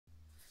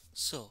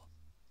So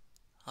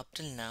up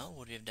till now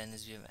what we have done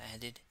is we have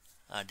added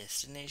our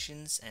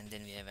destinations, and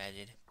then we have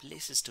added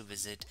places to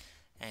visit,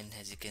 and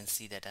as you can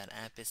see that our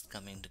app is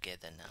coming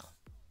together now,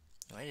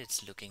 right?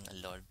 It's looking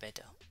a lot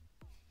better.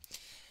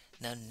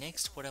 Now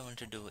next what I want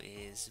to do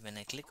is when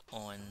I click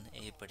on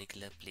a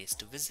particular place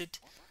to visit,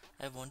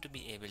 I want to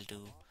be able to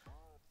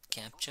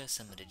capture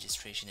some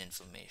registration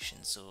information.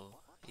 So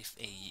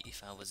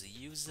if I was a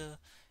user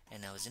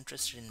and I was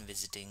interested in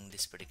visiting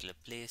this particular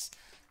place,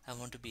 I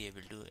want to be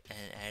able to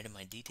add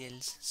my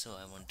details. So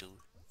I want to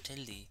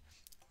tell the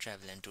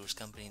travel and tours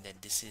company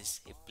that this is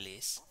a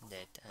place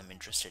that I'm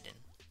interested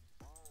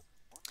in.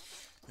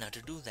 Now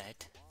to do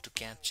that, to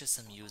capture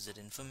some user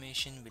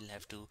information, we'll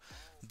have to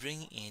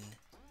bring in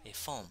a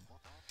form,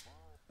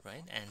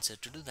 right? And so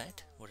to do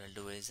that, what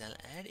I'll do is I'll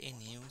add a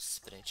new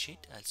spreadsheet.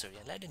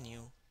 I'll add a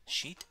new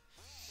sheet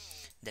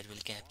that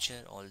will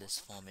capture all this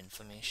form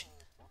information,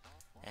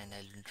 and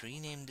I'll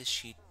rename this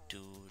sheet to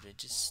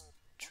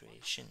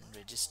registration,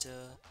 register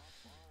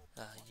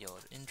your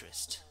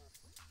interest,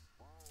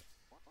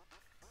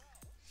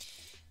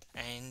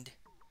 and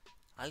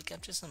I'll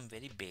capture some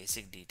very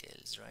basic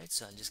details, right?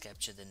 So I'll just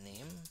capture the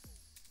name,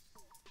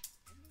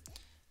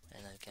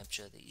 and I'll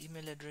capture the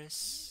email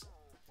address,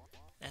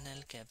 and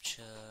I'll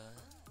capture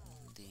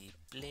the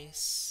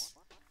place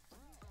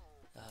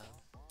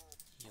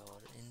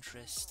you're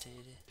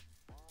interested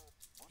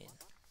in.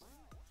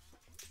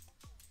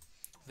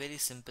 Very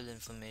simple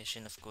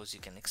information. Of course you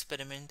can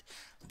experiment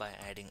by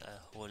adding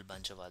a whole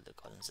bunch of other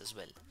columns as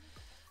well,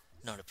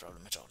 not a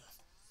problem at all.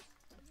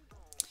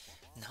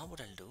 Now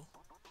what I'll do,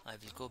 I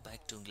will go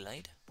back to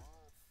Glide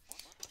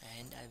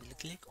and I will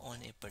click on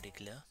a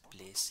particular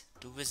place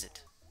to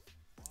visit.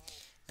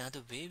 Now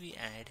the way we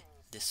add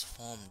this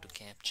form to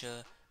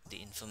capture the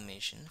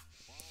information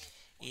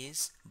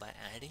is by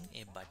adding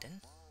a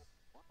button.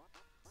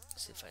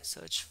 So if I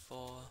search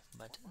for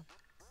button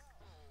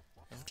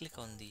and click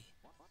on the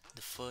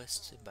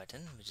first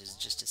button, which is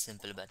just a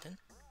simple button,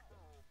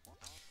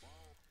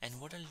 and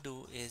what I'll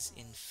do is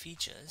in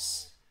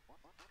features,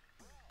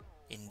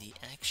 in the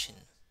action,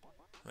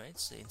 right?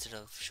 So instead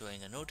of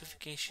showing a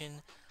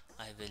notification,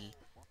 I will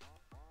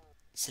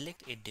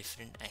select a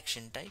different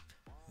action type,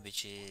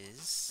 which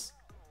is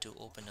to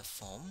open a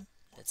form.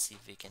 Let's see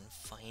if we can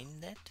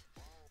find that.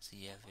 So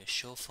you have your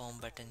show form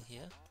button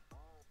here.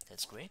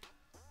 That's great.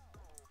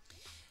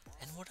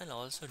 And what I'll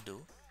also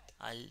do,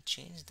 I'll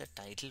change the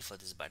title for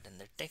this button,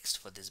 the text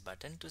for this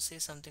button, to say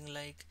something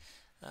like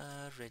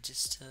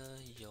register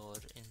your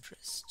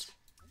interest,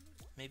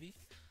 maybe.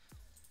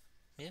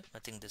 Yeah, I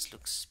think this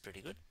looks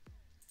pretty good.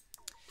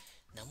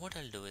 Now what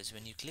I'll do is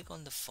when you click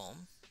on the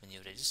form, when you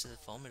register the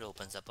form, it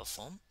opens up a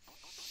form.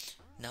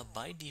 Now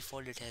by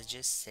default it has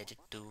just set it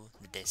to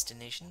the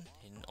destination.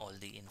 In all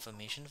the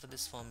information for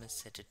this form is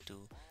set it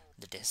to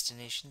the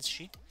destination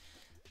sheet.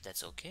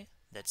 That's okay.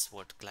 That's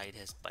what Clyde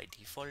has by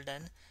default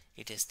done.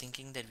 It is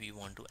thinking that we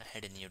want to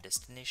add a new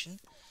destination,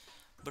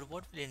 but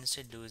what we'll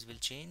instead do is we'll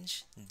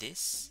change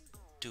this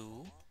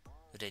to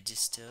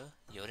register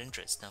your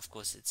interest. Now of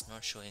course it's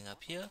not showing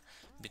up here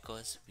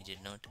because we did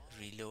not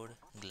reload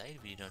Glide,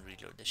 we did not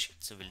reload the sheet,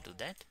 so we'll do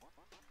that.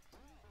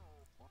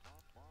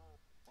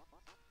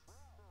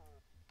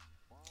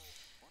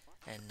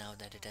 And now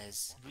that it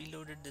has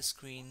reloaded the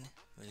screen,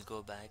 we'll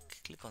go back,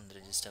 click on the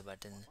register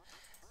button,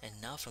 and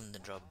now from the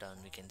drop down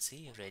we can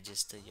see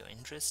register your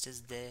interest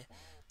is there.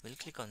 We'll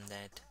click on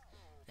that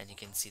and you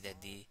can see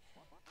that the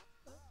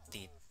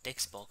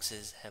text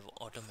boxes have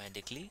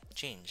automatically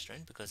changed,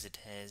 right? Because it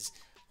has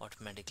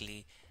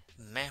automatically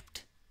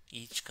mapped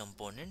each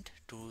component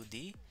to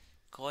the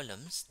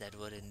columns that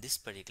were in this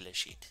particular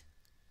sheet,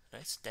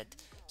 right?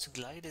 So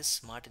Glide is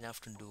smart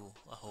enough to do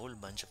a whole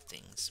bunch of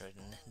things, right?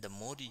 And the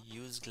more you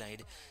use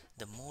Glide,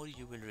 the more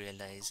you will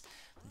realize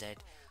that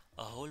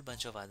a whole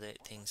bunch of other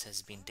things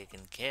has been taken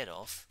care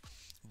of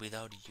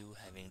without you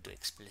having to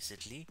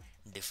explicitly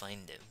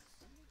define them.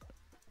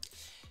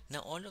 Now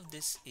all of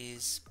this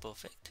is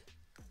perfect,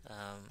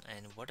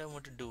 and what I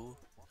want to do,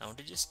 I want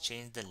to just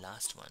change the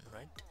last one,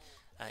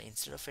 right?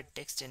 Instead of a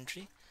text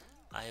entry,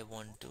 I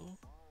want to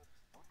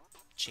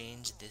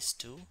change this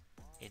to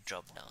a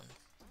drop down.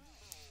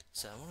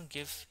 So I want to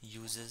give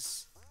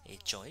users a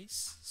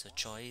choice. So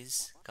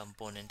choice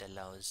component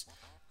allows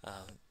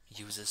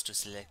users to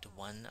select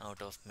one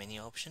out of many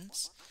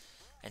options,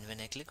 and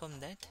when I click on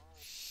that,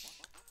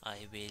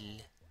 I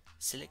will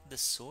select the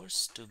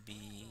source to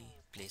be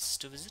places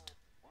to visit.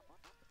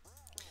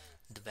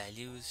 The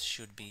values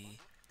should be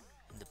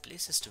the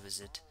places to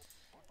visit,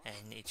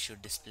 and it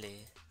should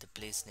display the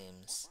place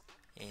names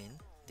in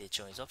the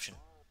choice option.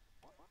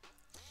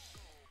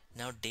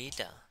 Now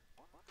data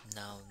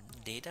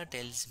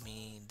tells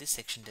me, this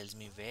section tells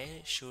me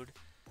where should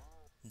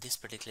this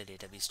particular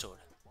data be stored.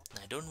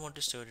 I don't want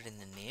to store it in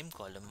the name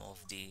column of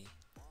the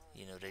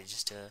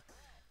register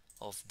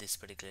of this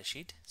particular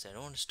sheet, so I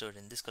don't want to store it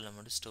in this column. I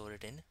want to store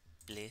it in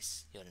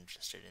place you're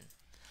interested in.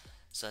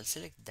 So I'll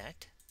select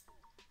that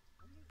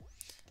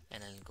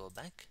and I'll go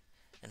back,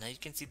 and now you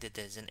can see that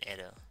there's an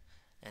error.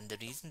 And the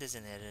reason there's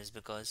an error is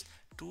because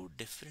two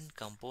different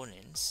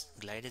components,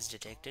 Glide has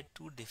detected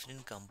two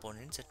different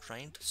components are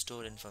trying to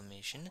store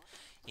information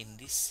in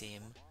the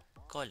same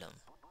column.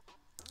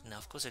 Now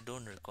of course I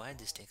don't require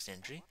this text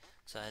entry,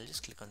 so I'll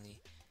just click on the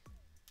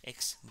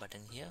X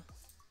button here,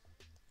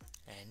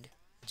 and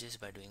just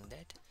by doing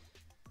that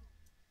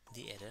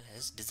the error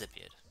has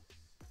disappeared.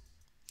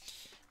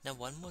 Now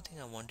one more thing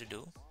I want to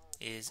do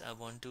is I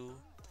want to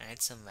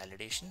add some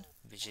validation,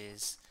 which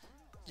is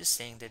just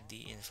saying that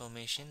the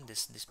information,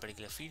 this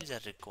particular fields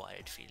are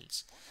required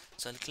fields.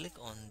 So I'll click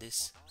on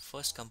this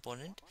first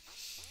component,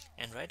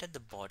 and right at the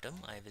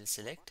bottom I will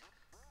select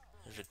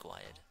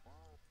required.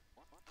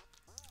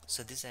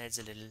 So this adds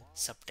a little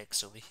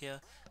subtext over here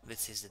which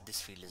says that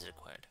this field is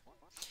required.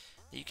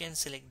 You can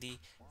select the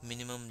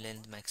minimum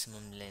length,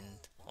 maximum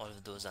length, all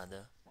of those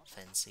other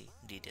fancy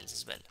details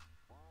as well.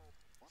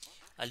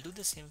 I'll do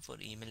the same for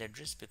email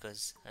address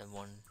because I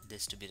want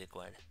this to be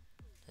required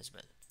as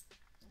well.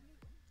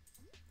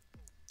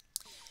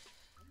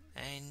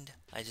 And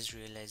I just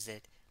realized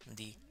that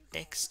the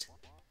text,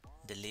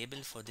 the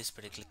label for this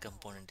particular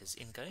component is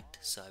incorrect,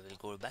 so I will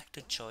go back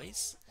to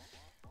choice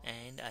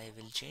and I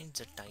will change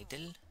the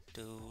title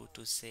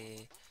to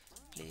say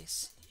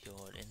place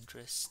you're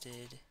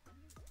interested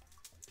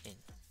in.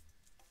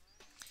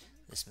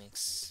 This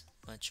makes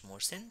much more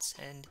sense,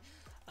 and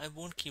I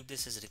won't keep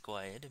this as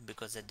required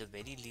because at the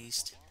very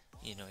least,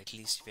 at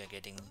least we are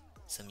getting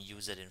some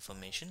user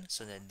information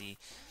so that the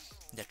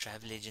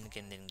travel agent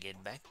can then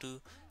get back to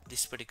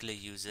this particular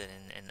user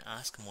and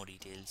ask more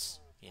details,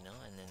 and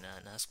then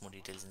ask more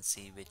details and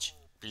see which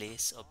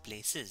place or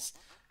places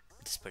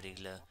this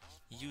particular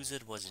user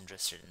was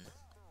interested in.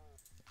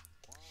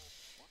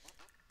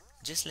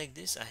 Just like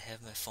this, I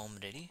have my form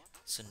ready.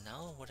 So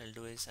now what I'll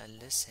do is I'll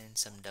just send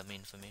some dummy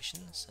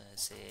information. So I'll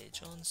say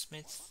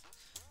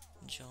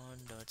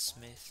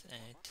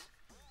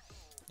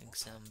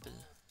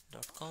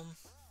john.smith@example.com,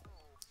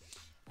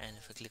 and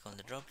if I click on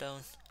the drop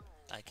down,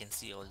 I can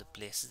see all the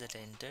places that I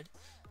entered.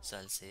 So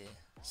I'll say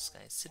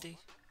Sky City,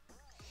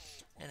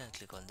 and I'll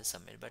click on the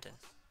submit button.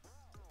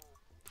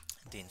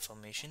 The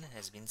information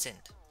has been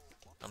sent.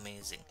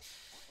 Amazing.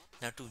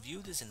 Now to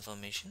view this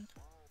information,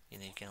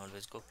 you can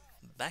always go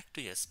back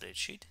to your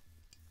spreadsheet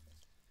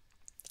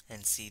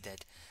and see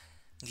that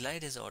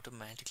Glide has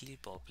automatically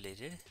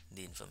populated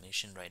the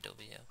information right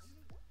over here.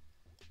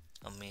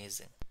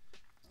 Amazing,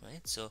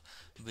 right? So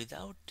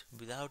without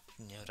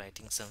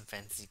writing some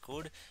fancy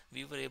code,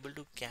 we were able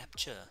to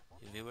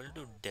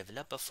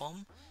develop a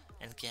form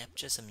and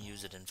capture some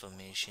user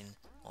information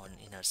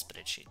in our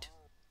spreadsheet.